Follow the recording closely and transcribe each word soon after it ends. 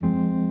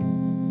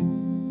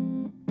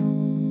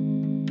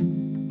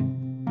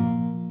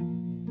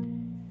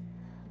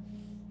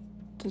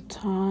The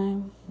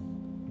time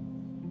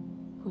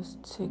was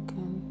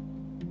ticking.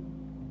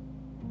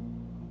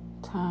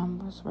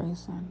 Time was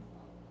racing.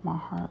 My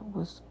heart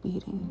was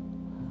beating.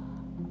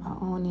 I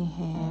only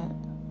had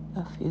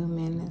a few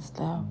minutes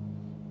left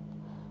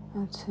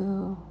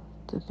until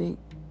the big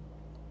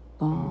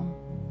bomb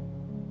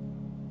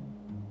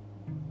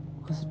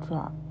was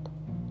dropped.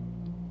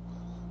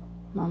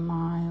 My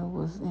mind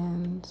was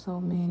in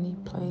so many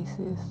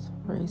places,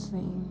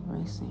 racing.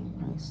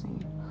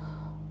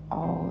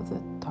 All the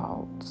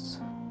thoughts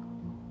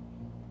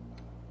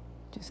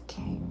just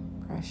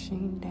came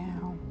rushing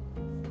down.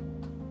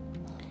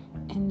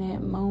 In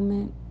that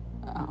moment,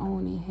 I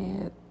only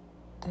had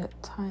that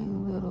tiny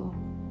little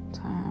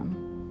time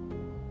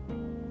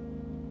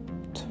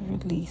to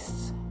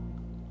release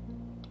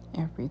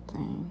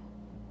everything.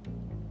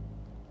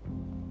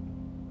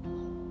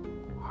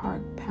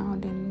 Heart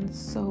pounding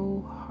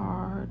so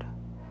hard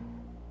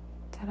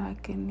that I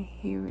can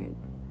hear it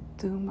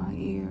through my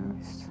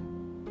ears.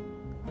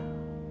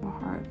 My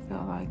heart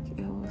felt like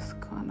it was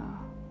gonna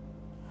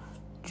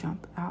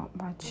jump out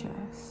my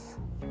chest.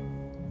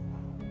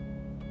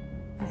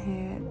 I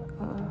had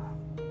a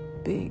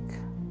big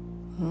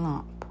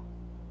lump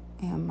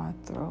in my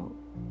throat,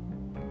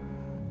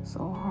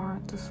 so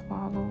hard to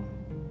swallow.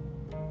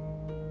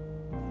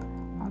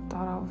 I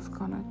thought I was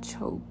gonna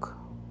choke.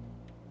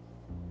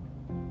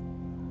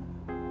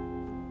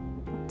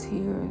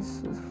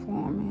 Tears was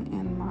forming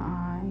in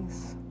my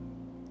eyes,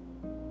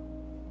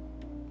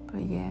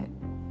 but yet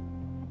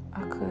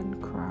I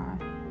couldn't cry.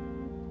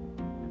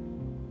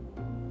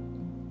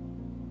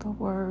 The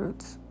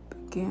words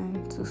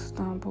began to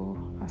stumble.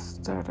 I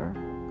stutter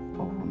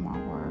over my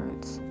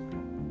words.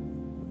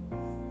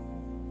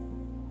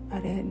 I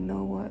didn't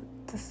know what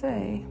to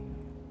say.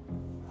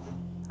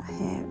 I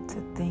had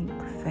to think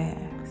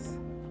fast.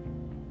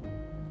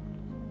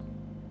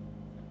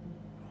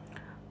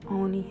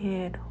 Only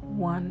had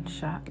one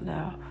shot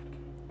left.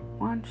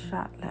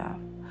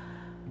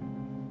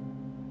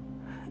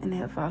 And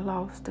if I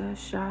lost that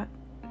shot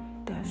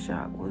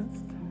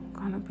was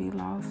gonna be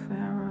lost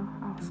forever.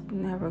 I was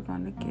never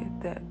gonna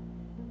get that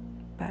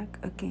back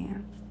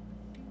again.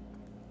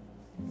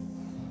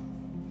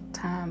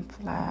 Time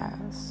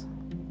flies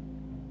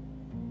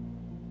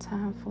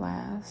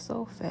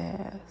so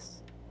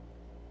fast.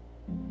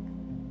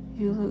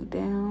 You look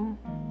down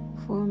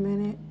for a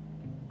minute.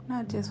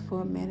 Not just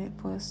for a minute,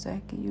 for a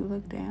second, you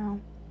look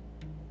down,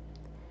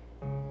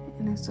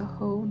 and it's a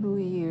whole new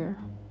year.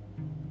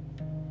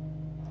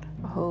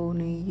 A whole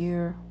new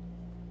year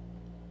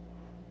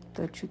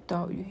that you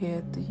thought you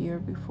had the year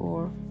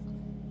before.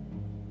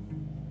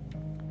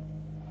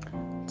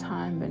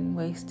 Time been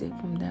wasted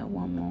from that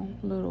one more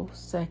little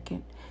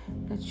second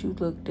that you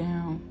look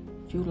down.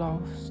 You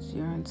lost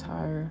your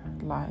entire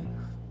life.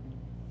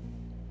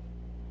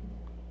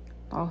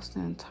 Lost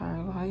the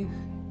entire life.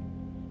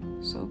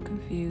 So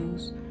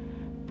confused.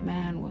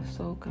 Man was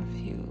so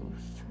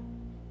confused.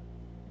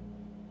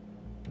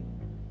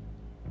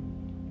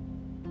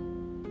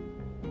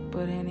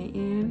 But in the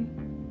end,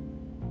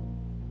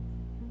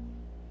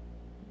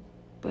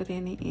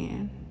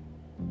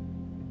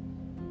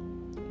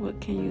 what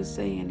can you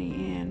say in the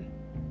end?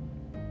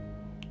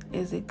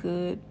 Is it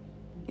good?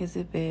 Is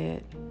it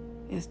bad?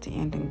 Is the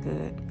ending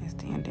good? Is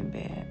the ending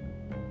bad?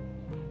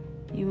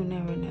 You will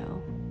never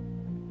know.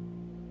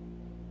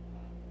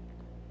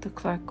 The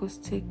clock was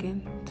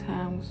ticking,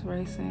 time was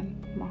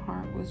racing, my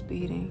heart was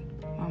beating,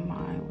 my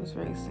mind was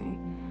racing,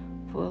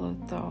 full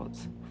of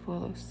thoughts,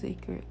 full of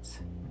secrets.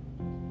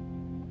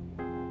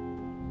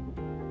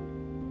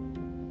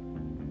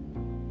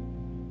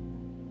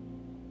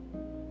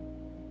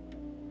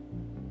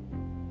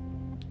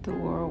 The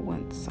world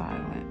went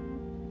silent.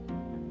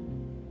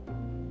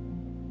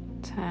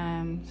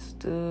 Time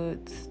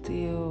stood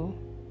still.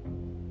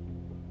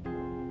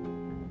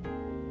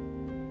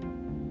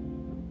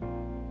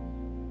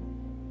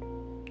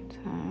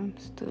 Time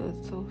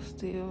stood so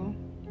still,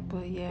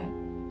 but yet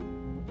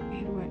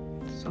it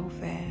went so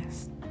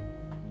fast.